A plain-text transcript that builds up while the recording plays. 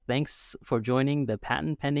Thanks for joining the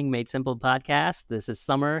Patent Pending Made Simple podcast. This is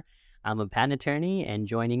Summer. I'm a patent attorney, and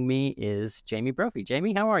joining me is Jamie Brophy.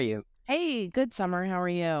 Jamie, how are you? Hey, good, Summer. How are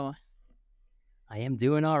you? I am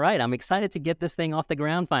doing all right. I'm excited to get this thing off the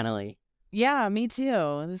ground finally. Yeah, me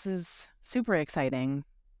too. This is super exciting.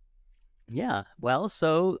 Yeah. Well,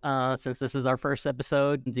 since this is our first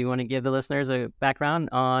episode, do you want to give the listeners a background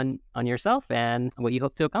on yourself and what you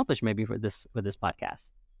hope to accomplish maybe for this with this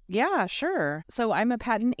podcast? Yeah, sure. So I'm a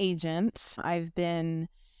patent agent. I've been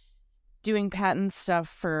doing patent stuff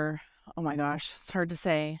for, oh my gosh, it's hard to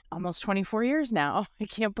say, almost 24 years now. I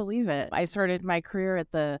can't believe it. I started my career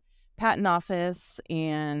at the patent office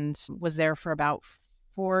and was there for about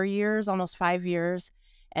 4 years, almost 5 years.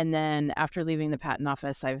 And then after leaving the patent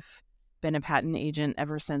office, I've been a patent agent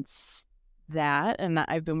ever since that. And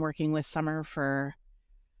I've been working with Summer for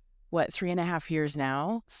 3.5 years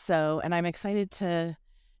now. And I'm excited to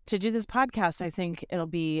do this podcast. I think it'll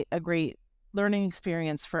be a great learning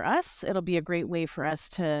experience for us. It'll be a great way for us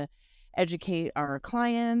to educate our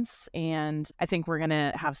clients. And I think we're going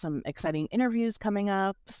to have some exciting interviews coming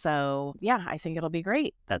up. So yeah, I think it'll be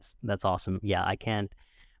great. That's awesome. Yeah, I can't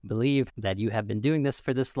believe that you have been doing this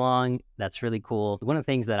for this long. That's really cool. One of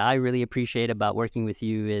the things that I really appreciate about working with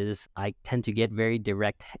you is I tend to get very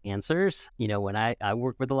direct answers. When I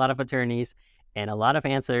work with a lot of attorneys, and a lot of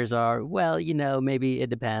answers are, well, maybe it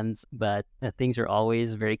depends, but things are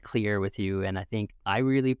always very clear with you. And I think I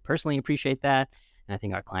really personally appreciate that. And I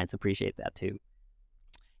think our clients appreciate that too.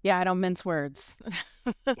 Yeah, I don't mince words.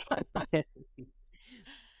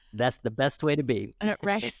 That's the best way to be.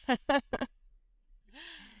 Right.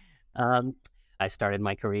 I started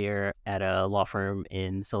my career at a law firm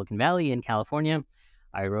in Silicon Valley in California.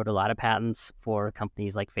 I wrote a lot of patents for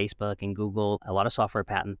companies like Facebook and Google, a lot of software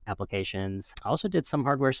patent applications. I also did some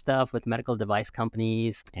hardware stuff with medical device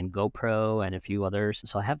companies and GoPro and a few others.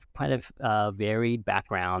 So I have quite a varied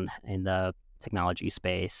background in the technology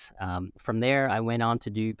space. From there, I went on to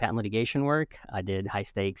do patent litigation work. I did high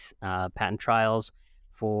stakes patent trials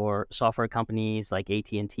for software companies like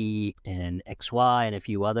AT&T and XY and a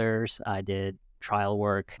few others. I did trial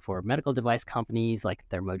work for medical device companies like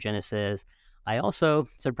Thermogenesis. I also,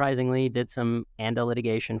 surprisingly, did some ANDA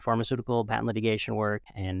litigation, pharmaceutical patent litigation work.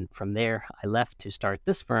 And from there, I left to start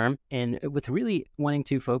this firm. And with really wanting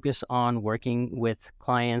to focus on working with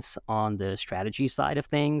clients on the strategy side of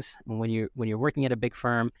things. And when you're working at a big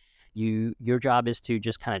firm, your job is to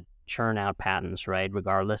just kind of churn out patents, right?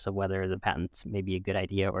 Regardless of whether the patents may be a good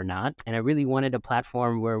idea or not. And I really wanted a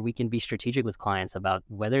platform where we can be strategic with clients about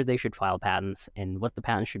whether they should file patents and what the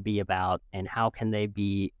patent should be about and how can they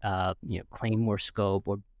be, claim more scope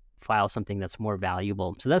or file something that's more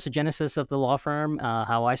valuable. So that's the genesis of the law firm,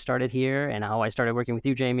 how I started here and how I started working with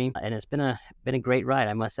you, Jamie. And it's been a great ride,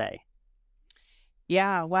 I must say.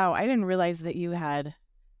 Yeah. Wow. I didn't realize that you had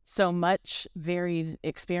so much varied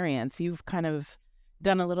experience. You've kind of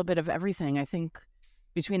done a little bit of everything. I think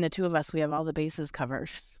between the two of us, we have all the bases covered.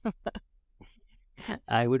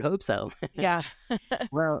 I would hope so. Yeah.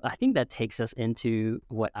 Well, I think that takes us into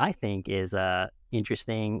what I think is a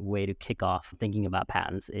interesting way to kick off thinking about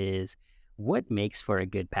patents is what makes for a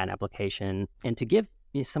good patent application. And to give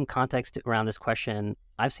you some context around this question,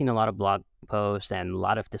 I've seen a lot of blog posts and a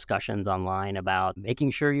lot of discussions online about making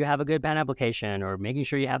sure you have a good patent application or making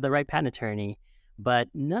sure you have the right patent attorney. But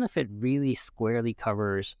none of it really squarely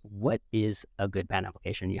covers what is a good patent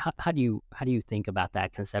application. How do you think about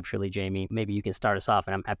that conceptually, Jamie? Maybe you can start us off,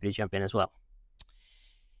 and I'm happy to jump in as well.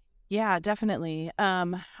 Yeah, definitely.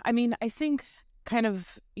 I think kind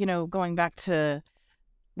of, going back to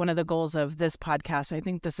one of the goals of this podcast, I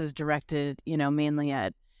think this is directed, mainly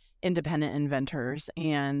at independent inventors.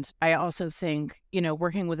 And I also think,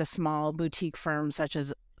 working with a small boutique firm such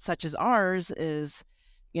as ours is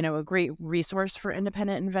a great resource for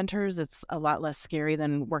independent inventors. It's a lot less scary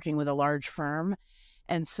than working with a large firm.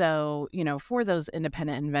 And so, for those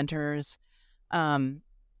independent inventors,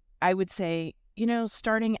 I would say,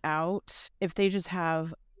 starting out, if they just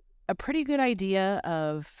have a pretty good idea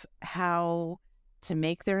of how to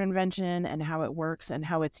make their invention and how it works and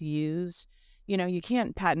how it's used, you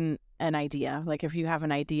can't patent an idea. Like if you have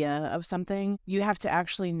an idea of something, you have to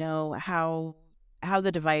actually know how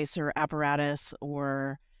the device or apparatus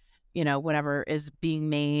or whatever is being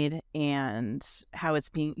made and how it's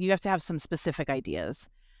being, you have to have some specific ideas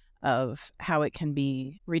of how it can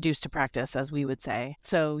be reduced to practice, as we would say.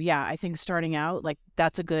 So yeah, I think starting out, like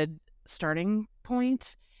that's a good starting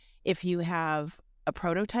point. If you have a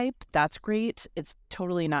prototype, that's great. It's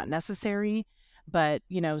totally not necessary, but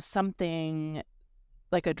something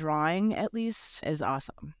like a drawing at least is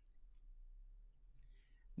awesome.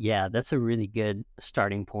 Yeah, that's a really good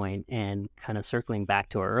starting point. And kind of circling back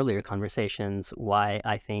to our earlier conversations, why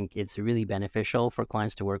I think it's really beneficial for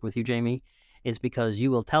clients to work with you, Jamie, is because you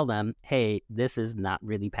will tell them, hey, this is not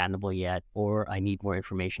really patentable yet, or I need more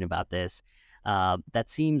information about this. That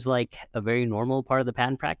seems like a very normal part of the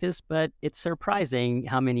patent practice, but it's surprising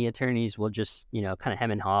how many attorneys will just, kind of hem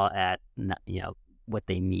and haw at, what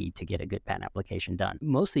they need to get a good patent application done.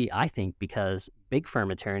 Mostly, I think, because big firm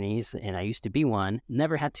attorneys, and I used to be one,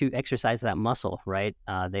 never had to exercise that muscle, right?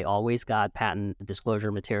 They always got patent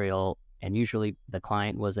disclosure material, and usually the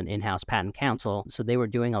client was an in-house patent counsel. So they were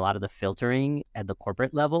doing a lot of the filtering at the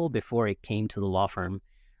corporate level before it came to the law firm.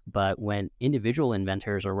 But when individual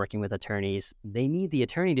inventors are working with attorneys, they need the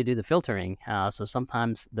attorney to do the filtering. So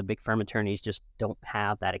sometimes the big firm attorneys just don't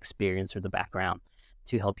have that experience or the background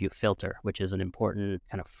to help you filter, which is an important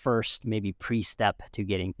kind of first, maybe pre-step to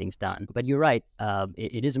getting things done. But you're right.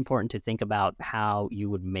 It is important to think about how you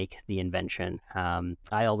would make the invention.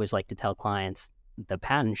 I always like to tell clients the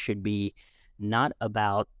patent should be not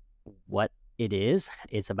about what it is,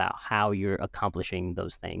 it's about how you're accomplishing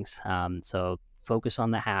those things. So focus on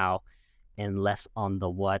the how and less on the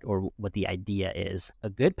what or what the idea is. A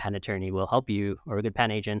good patent attorney will help you, or a good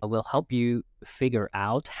patent agent will help you figure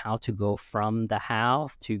out how to go from the how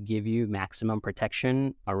to give you maximum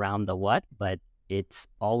protection around the what. But it's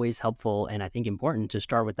always helpful and I think important to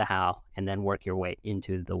start with the how and then work your way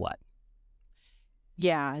into the what.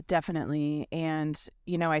 Yeah, definitely. And,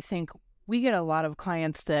 I think we get a lot of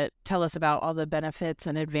clients that tell us about all the benefits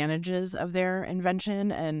and advantages of their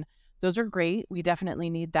invention. And those are great. We definitely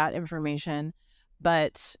need that information.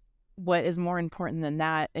 But what is more important than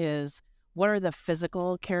that is what are the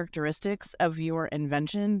physical characteristics of your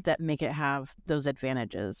invention that make it have those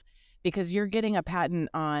advantages? Because you're getting a patent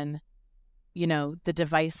on, the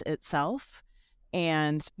device itself.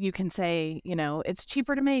 And you can say, it's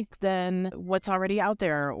cheaper to make than what's already out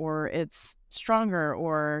there, or it's stronger,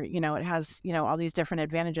 or, it has, all these different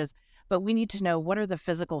advantages. But we need to know what are the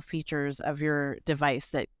physical features of your device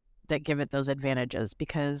that give it those advantages,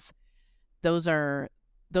 because those are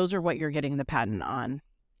what you're getting the patent on.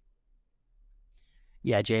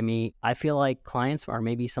 Yeah, Jamie, I feel like clients are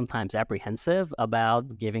maybe sometimes apprehensive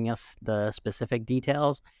about giving us the specific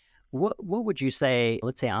details. What would you say?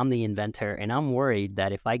 Let's say I'm the inventor and I'm worried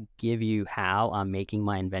that if I give you how I'm making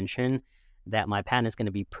my invention, that my patent is going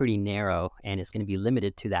to be pretty narrow and it's going to be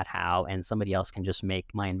limited to that how, and somebody else can just make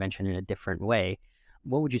my invention in a different way.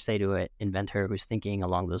 What would you say to an inventor who's thinking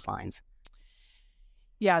along those lines?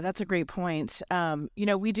 Yeah, that's a great point.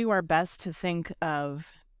 We do our best to think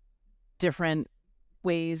of different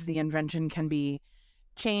ways the invention can be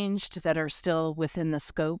changed that are still within the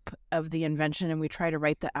scope of the invention, and we try to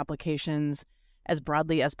write the applications as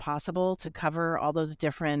broadly as possible to cover all those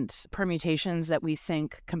different permutations that we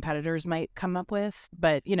think competitors might come up with.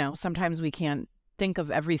 But, sometimes we can't think of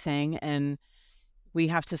everything, and we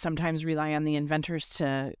have to sometimes rely on the inventors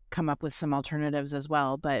to come up with some alternatives as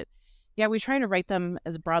well. But yeah, we try to write them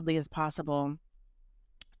as broadly as possible.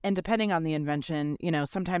 And depending on the invention,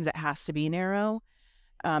 sometimes it has to be narrow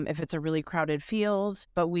if it's a really crowded field,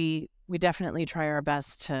 but we definitely try our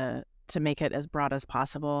best to make it as broad as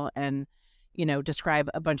possible and, describe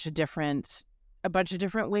a bunch of different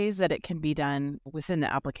ways that it can be done within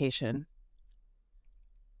the application.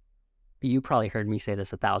 You probably heard me say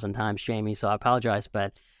this 1,000 times, Jamie, so I apologize,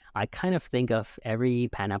 but I kind of think of every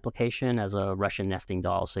patent application as a Russian nesting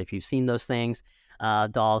doll. So if you've seen those things,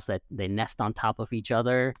 dolls that they nest on top of each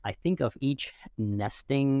other, I think of each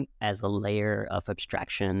nesting as a layer of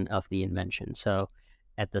abstraction of the invention. So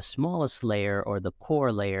at the smallest layer or the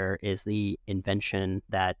core layer is the invention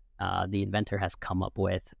that the inventor has come up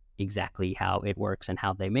with, exactly how it works and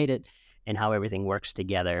how they made it and how everything works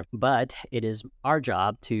together. But it is our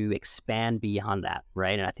job to expand beyond that,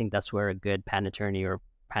 right? And I think that's where a good patent attorney or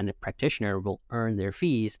patent practitioner will earn their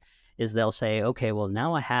fees, is they'll say, okay, well,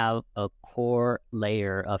 now I have a core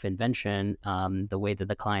layer of invention, the way that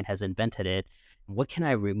the client has invented it. What can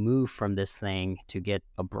I remove from this thing to get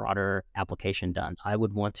a broader application done? I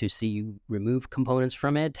would want to see you remove components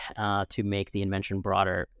from it to make the invention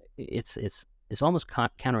broader. It's almost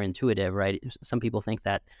counterintuitive, right? Some people think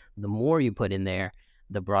that the more you put in there,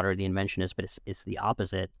 the broader the invention is, but it's the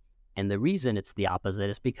opposite. And the reason it's the opposite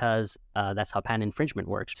is because that's how patent infringement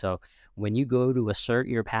works. So when you go to assert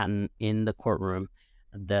your patent in the courtroom,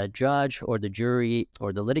 the judge or the jury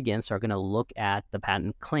or the litigants are going to look at the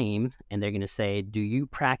patent claim and they're going to say, do you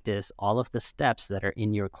practice all of the steps that are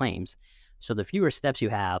in your claims? So the fewer steps you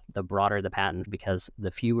have, the broader the patent, because the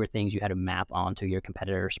fewer things you had to map onto your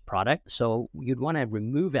competitor's product. So you'd want to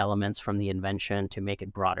remove elements from the invention to make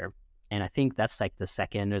it broader. And I think that's like the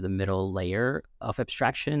second or the middle layer of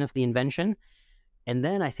abstraction of the invention. And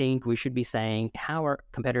then I think we should be saying, how are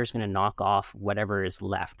competitors going to knock off whatever is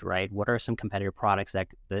left, right? What are some competitor products that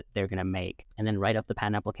they're going to make? And then write up the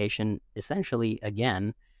patent application essentially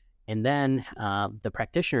again. And then the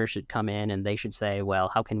practitioner should come in and they should say,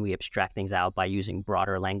 well, how can we abstract things out by using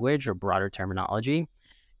broader language or broader terminology?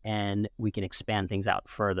 And we can expand things out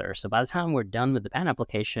further. So by the time we're done with the patent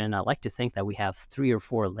application, I like to think that we have 3 or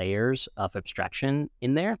 4 layers of abstraction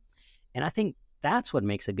in there. And I think that's what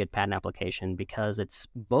makes a good patent application, because it's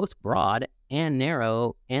both broad and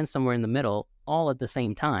narrow and somewhere in the middle all at the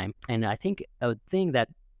same time. And I think a thing that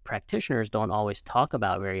practitioners don't always talk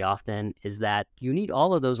about very often is that you need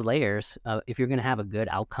all of those layers if you're going to have a good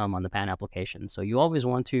outcome on the patent application. So you always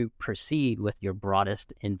want to proceed with your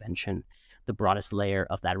broadest invention, the broadest layer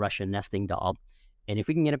of that Russian nesting doll. And if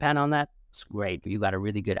we can get a patent on that, it's great. You got a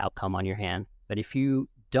really good outcome on your hand. But if you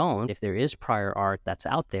don't, if there is prior art that's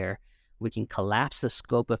out there, we can collapse the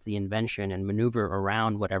scope of the invention and maneuver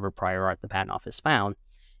around whatever prior art the patent office found.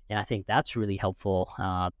 And I think that's really helpful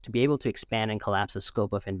to be able to expand and collapse the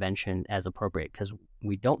scope of invention as appropriate, because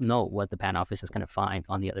we don't know what the patent office is going to find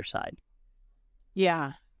on the other side.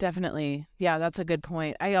 Yeah, definitely. Yeah, that's a good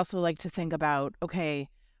point. I also like to think about, okay,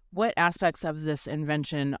 what aspects of this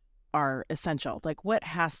invention are essential? Like what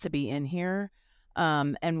has to be in here?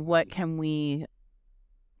 And what can we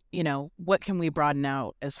broaden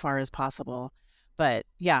out as far as possible? But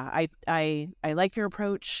yeah, I like your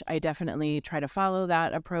approach. I definitely try to follow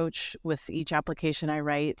that approach with each application I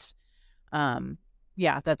write.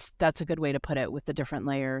 Yeah, that's a good way to put it with the different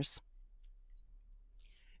layers.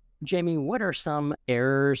 Jamie, what are some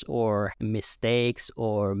errors or mistakes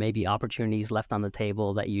or maybe opportunities left on the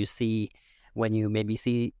table that you see when you maybe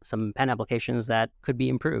see some patent applications that could be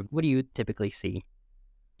improved? What do you typically see?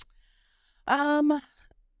 Um,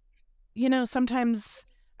 Sometimes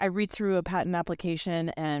I read through a patent application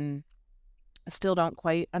and still don't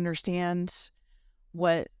quite understand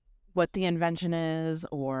what the invention is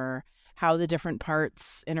or how the different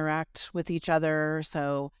parts interact with each other.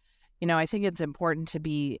 So, I think it's important to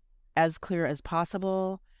be as clear as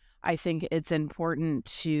possible. I think it's important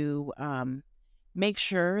to make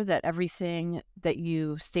sure that everything that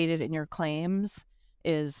you stated in your claims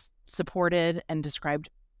is supported and described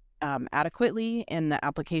adequately in the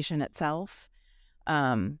application itself.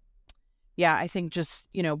 Yeah, I think just,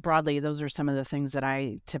 broadly, those are some of the things that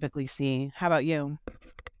I typically see. How about you?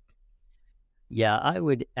 Yeah, I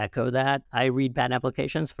would echo that. I read patent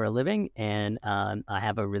applications for a living, and I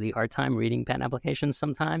have a really hard time reading patent applications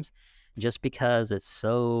sometimes, just because it's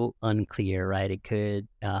so unclear, right? It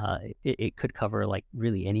could cover like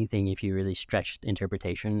really anything if you really stretched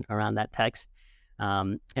interpretation around that text.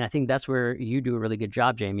 And I think that's where you do a really good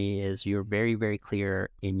job, Jamie, is you're very, very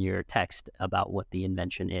clear in your text about what the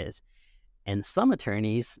invention is. And some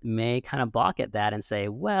attorneys may kind of balk at that and say,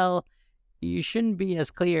 well, you shouldn't be as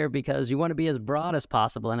clear because you want to be as broad as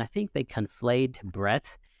possible. And I think they conflate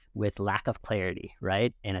breadth with lack of clarity,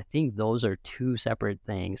 right? And I think those are two separate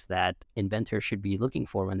things that inventors should be looking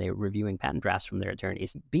for when they're reviewing patent drafts from their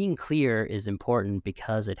attorneys. Being clear is important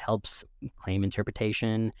because it helps claim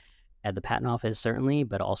interpretation at the patent office, certainly,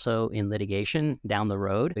 but also in litigation down the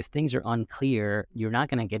road. If things are unclear, you're not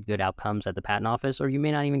going to get good outcomes at the patent office, or you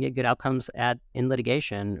may not even get good outcomes in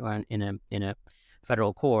litigation or in a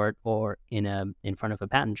federal court or in front of a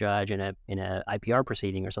patent judge in a IPR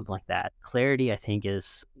proceeding or something like that. Clarity, I think,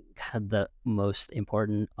 is kind of the most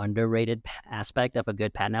important underrated aspect of a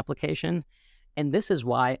good patent application. And this is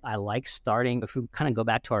why I like starting, if we kind of go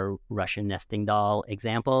back to our Russian nesting doll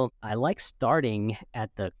example, I like starting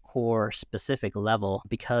at the core specific level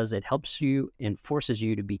because it helps you and forces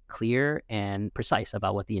you to be clear and precise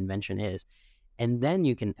about what the invention is. And then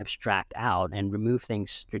you can abstract out and remove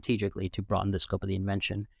things strategically to broaden the scope of the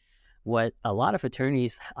invention. What a lot of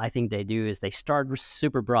attorneys, I think they do is they start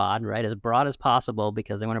super broad, right? As broad as possible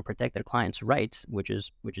because they want to protect their client's rights, which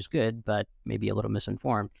is good, but maybe a little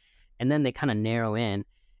misinformed. And then they kind of narrow in.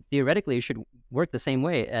 Theoretically, it should work the same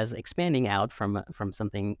way as expanding out from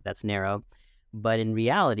something that's narrow. But in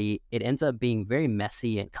reality, it ends up being very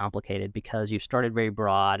messy and complicated because you started very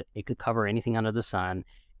broad. It could cover anything under the sun.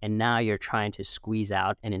 And now you're trying to squeeze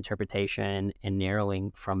out an interpretation and narrowing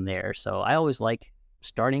from there. So I always like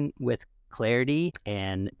starting with clarity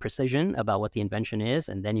and precision about what the invention is,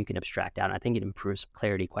 and then you can abstract out. And I think it improves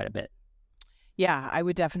clarity quite a bit. Yeah, I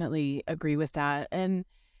would definitely agree with that. And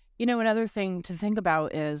another thing to think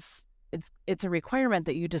about is it's a requirement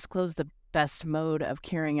that you disclose the best mode of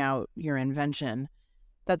carrying out your invention.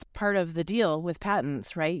 that's part of the deal with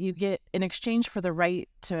patents, right? You get, in exchange for the right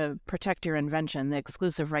to protect your invention, the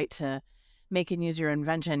exclusive right to make and use your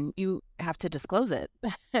invention, you have to disclose it.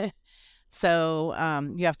 So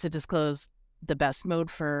you have to disclose the best mode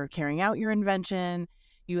for carrying out your invention.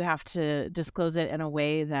 You have to disclose it in a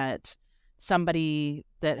way that somebody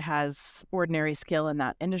that has ordinary skill in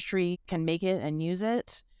that industry can make it and use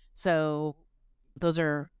it. So those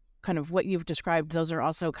are kind of what you've described. Those are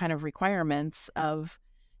also kind of requirements of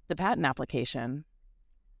the patent application.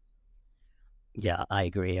 Yeah, I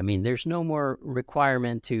agree. I mean, there's no more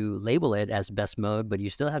requirement to label it as best mode, but you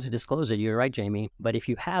still have to disclose it. You're right, Jamie. But if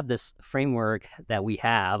you have this framework that we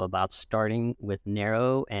have about starting with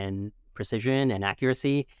narrow and precision and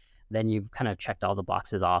accuracy, then you've kind of checked all the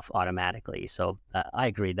boxes off automatically. So I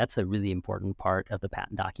agree. That's a really important part of the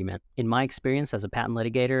patent document. In my experience as a patent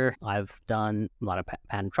litigator, I've done a lot of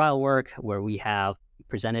patent trial work where we have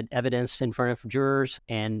presented evidence in front of jurors,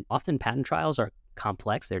 and often patent trials are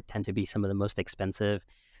complex. They tend to be some of the most expensive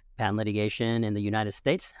patent litigation in the United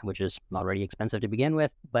States, which is already expensive to begin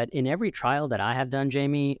with. But in every trial that I have done,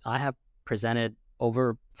 Jamie, I have presented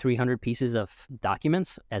over 300 pieces of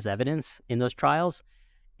documents as evidence in those trials.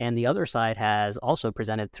 And the other side has also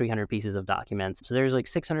presented 300 pieces of documents. So there's like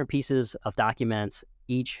 600 pieces of documents,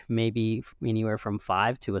 each maybe anywhere from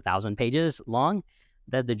 5 to 1,000 pages long,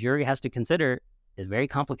 that the jury has to consider. Is very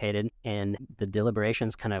complicated, and the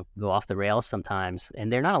deliberations kind of go off the rails sometimes.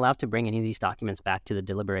 And they're not allowed to bring any of these documents back to the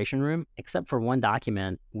deliberation room, except for one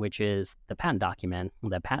document, which is the patent document,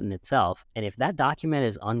 the patent itself. And if that document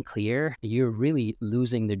is unclear, you're really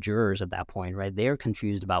losing the jurors at that point, right? They're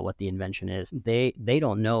confused about what the invention is. They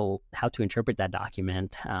don't know how to interpret that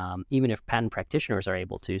document, even if patent practitioners are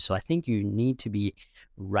able to. So I think you need to be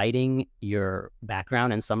writing your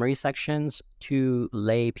background and summary sections to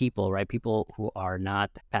lay people, right? People who are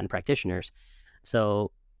not patent practitioners.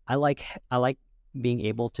 So I like being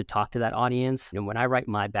able to talk to that audience. And when I write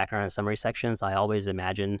my background and summary sections, I always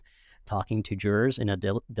imagine talking to jurors in a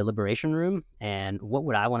deliberation room. And what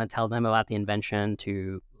would I want to tell them about the invention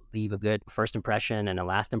to leave a good first impression and a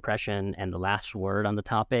last impression and the last word on the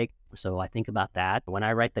topic? So I think about that. When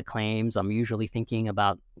I write the claims, I'm usually thinking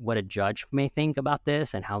about what a judge may think about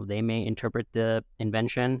this and how they may interpret the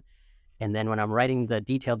invention. And then when I'm writing the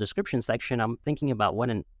detailed description section, I'm thinking about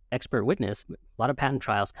what an expert witness, a lot of patent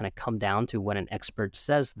trials kind of come down to what an expert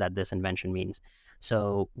says that this invention means.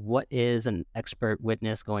 So what is an expert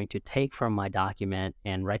witness going to take from my document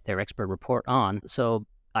and write their expert report on? So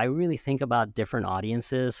I really think about different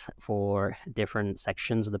audiences for different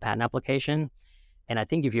sections of the patent application. And I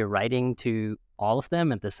think if you're writing to all of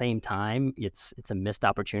them at the same time, it's a missed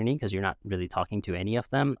opportunity because you're not really talking to any of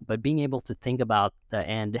them. But being able to think about the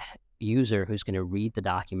end user who's going to read the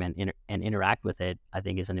document and interact with it, I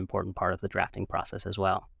think is an important part of the drafting process as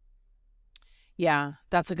well. Yeah,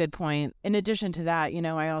 that's a good point. In addition to that,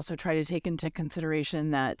 I also try to take into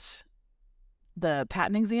consideration that the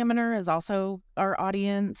patent examiner is also our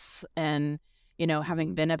audience. And,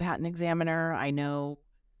 having been a patent examiner, I know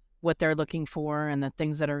what they're looking for and the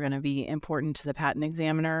things that are going to be important to the patent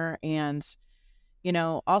examiner. And,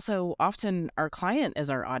 also often our client is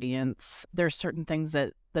our audience. There's certain things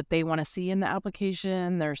that they want to see in the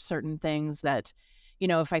application. There's certain things that,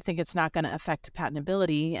 if I think it's not going to affect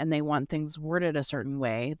patentability and they want things worded a certain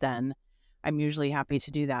way, then I'm usually happy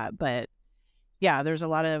to do that. But yeah, there's a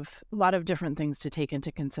lot of different things to take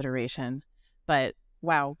into consideration. But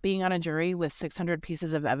wow, being on a jury with 600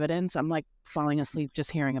 pieces of evidence, I'm like falling asleep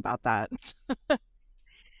just hearing about that.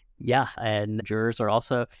 Yeah, and jurors are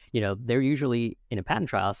also, they're usually in a patent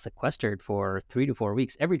trial sequestered for 3 to 4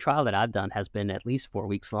 weeks. Every trial that I've done has been at least 4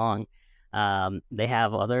 weeks long. They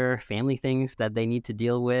have other family things that they need to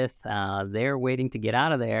deal with. They're waiting to get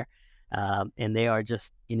out of there, and they are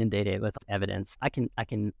just inundated with evidence. I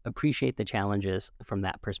can appreciate the challenges from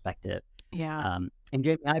that perspective. Yeah. And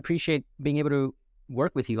Jamie, I appreciate being able to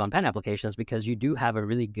work with you on patent applications because you do have a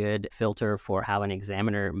really good filter for how an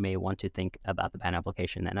examiner may want to think about the patent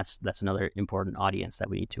application. And that's another important audience that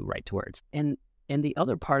we need to write towards. And the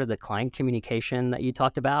other part of the client communication that you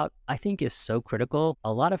talked about, I think is so critical.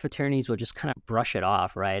 A lot of attorneys will just kind of brush it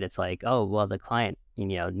off, right? It's like, oh, well, the client,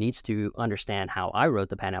 needs to understand how I wrote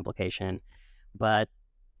the patent application. But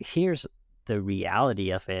here's the reality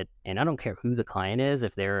of it. And I don't care who the client is,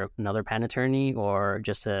 if they're another patent attorney or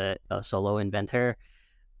just a solo inventor,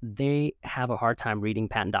 they have a hard time reading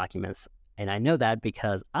patent documents. And I know that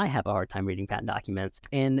because I have a hard time reading patent documents.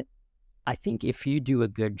 And I think if you do a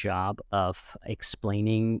good job of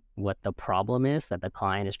explaining what the problem is that the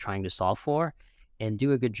client is trying to solve for, and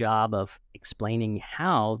do a good job of explaining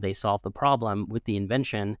how they solve the problem with the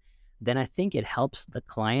invention, then I think it helps the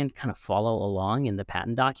client kind of follow along in the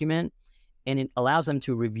patent document. And it allows them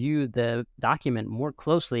to review the document more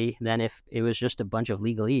closely than if it was just a bunch of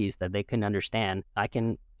legalese that they couldn't understand. I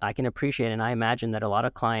can appreciate, and I imagine that a lot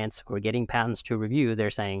of clients who are getting patents to review, they're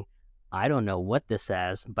saying, I don't know what this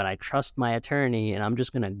says, but I trust my attorney and I'm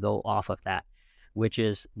just going to go off of that, which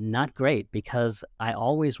is not great because I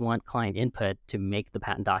always want client input to make the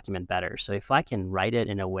patent document better. So if I can write it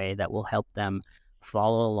in a way that will help them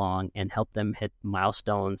follow along and help them hit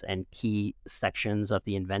milestones and key sections of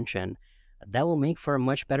the invention, that will make for a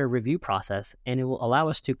much better review process, and it will allow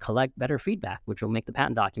us to collect better feedback, which will make the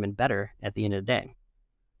patent document better at the end of the day.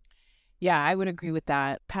 Yeah, I would agree with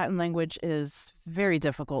that. Patent language is very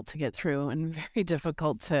difficult to get through and very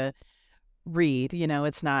difficult to read.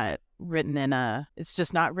 It's just not written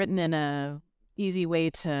in a easy way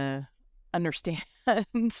to understand.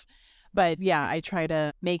 But yeah, I try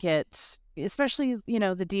to make it, especially,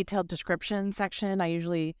 the detailed description section. I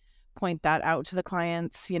usually point that out to the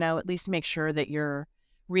clients, at least make sure that you're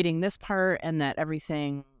reading this part and that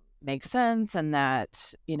everything makes sense and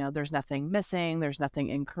that, there's nothing missing, there's nothing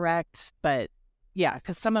incorrect. But yeah,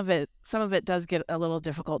 because some of it does get a little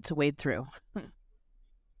difficult to wade through.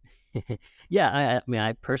 Yeah, I mean,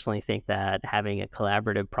 I personally think that having a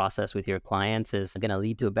collaborative process with your clients is going to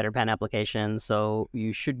lead to a better patent application. So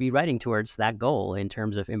you should be writing towards that goal in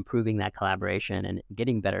terms of improving that collaboration and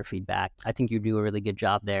getting better feedback. I think you do a really good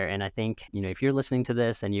job there. And I think, if you're listening to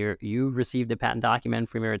this and you received a patent document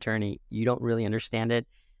from your attorney, you don't really understand it,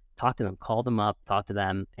 talk to them, call them up, talk to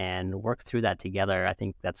them, and work through that together. I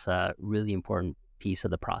think that's a really important piece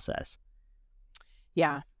of the process.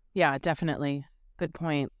 Yeah, definitely. Good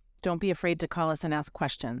point. Don't be afraid to call us and ask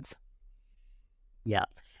questions. Yeah.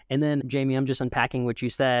 And then, Jamie, I'm just unpacking what you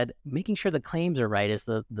said. Making sure the claims are right is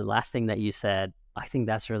the last thing that you said. I think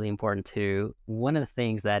that's really important too. One of the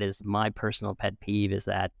things that is my personal pet peeve is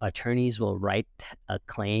that attorneys will write a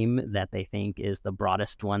claim that they think is the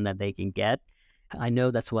broadest one that they can get. I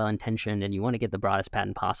know that's well-intentioned and you want to get the broadest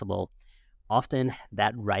patent possible. Often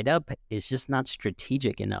that write-up is just not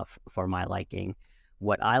strategic enough for my liking.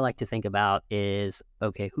 What I like to think about is,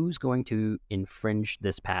 okay, who's going to infringe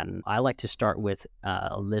this patent? I like to start with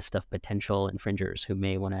a list of potential infringers who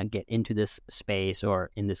may want to get into this space or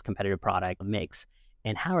in this competitive product mix.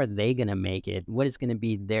 And how are they going to make it? What is going to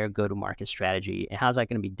be their go-to-market strategy? And how's that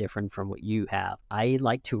going to be different from what you have? I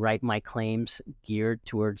like to write my claims geared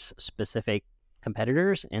towards specific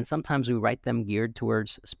competitors, and sometimes we write them geared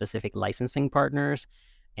towards specific licensing partners,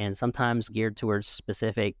 and sometimes geared towards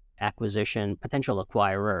specific acquisition potential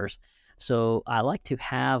acquirers. So I like to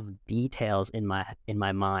have details in my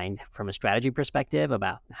mind from a strategy perspective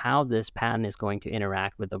about how this patent is going to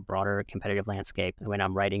interact with the broader competitive landscape when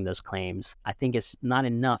I'm writing those claims. I think it's not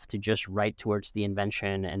enough to just write towards the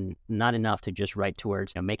invention and not enough to just write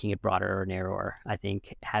towards making it broader or narrower. I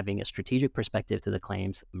think having a strategic perspective to the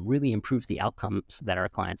claims really improves the outcomes that our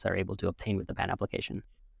clients are able to obtain with the patent application.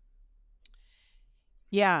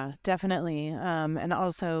 Yeah, definitely. And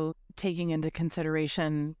also taking into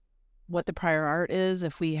consideration what the prior art is.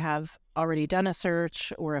 If we have already done a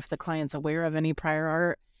search or if the client's aware of any prior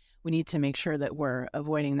art, we need to make sure that we're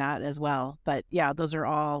avoiding that as well. But yeah, those are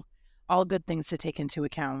all good things to take into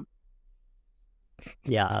account.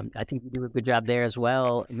 Yeah, I think you do a good job there as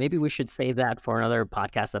well. Maybe we should save that for another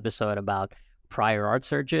podcast episode about prior art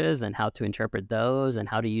searches and how to interpret those and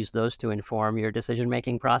how to use those to inform your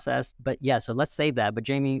decision-making process. But yeah, so let's save that. But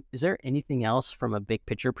Jamie, is there anything else from a big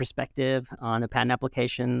picture perspective on a patent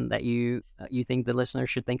application that you think the listeners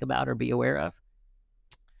should think about or be aware of?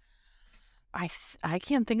 I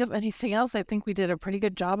can't think of anything else. I think we did a pretty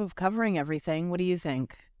good job of covering everything. What do you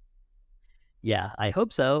think? Yeah, I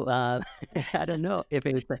hope so. I don't know if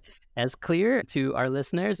it was as clear to our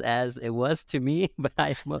listeners as it was to me, but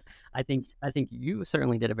I think you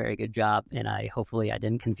certainly did a very good job, and hopefully I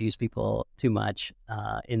didn't confuse people too much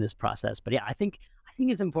in this process. But yeah, I think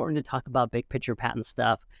it's important to talk about big picture patent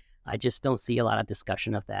stuff. I just don't see a lot of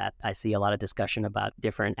discussion of that. I see a lot of discussion about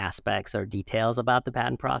different aspects or details about the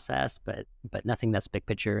patent process, but nothing that's big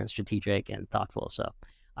picture and strategic and thoughtful. So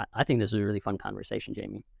I think this was a really fun conversation,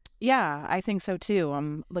 Jamie. Yeah, I think so too.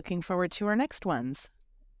 I'm looking forward to our next ones.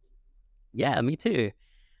 Yeah, me too.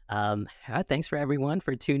 All right, thanks for everyone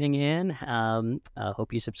for tuning in.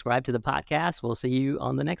 Hope you subscribe to the podcast. We'll see you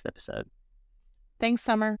on the next episode. Thanks,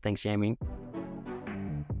 Summer. Thanks, Jamie.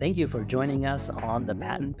 Thank you for joining us on the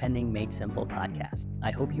Patent Pending Made Simple podcast.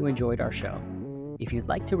 I hope you enjoyed our show. If you'd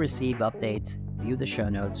like to receive updates, view the show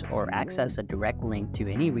notes, or access a direct link to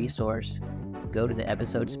any resource, go to the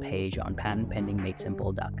episodes page on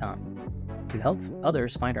patentpendingmadesimple.com. To help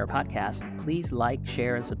others find our podcast, please like,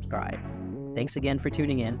 share, and subscribe. Thanks again for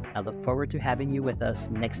tuning in. I look forward to having you with us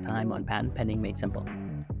next time on Patent Pending Made Simple.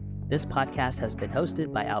 This podcast has been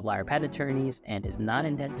hosted by Outlier Patent Attorneys and is not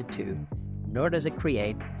intended to, nor does it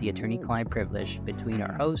create, the attorney-client privilege between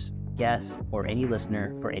our hosts, guests, or any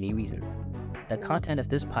listener for any reason. The content of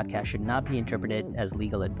this podcast should not be interpreted as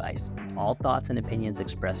legal advice. All thoughts and opinions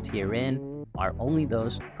expressed herein are only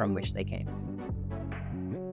those from which they came.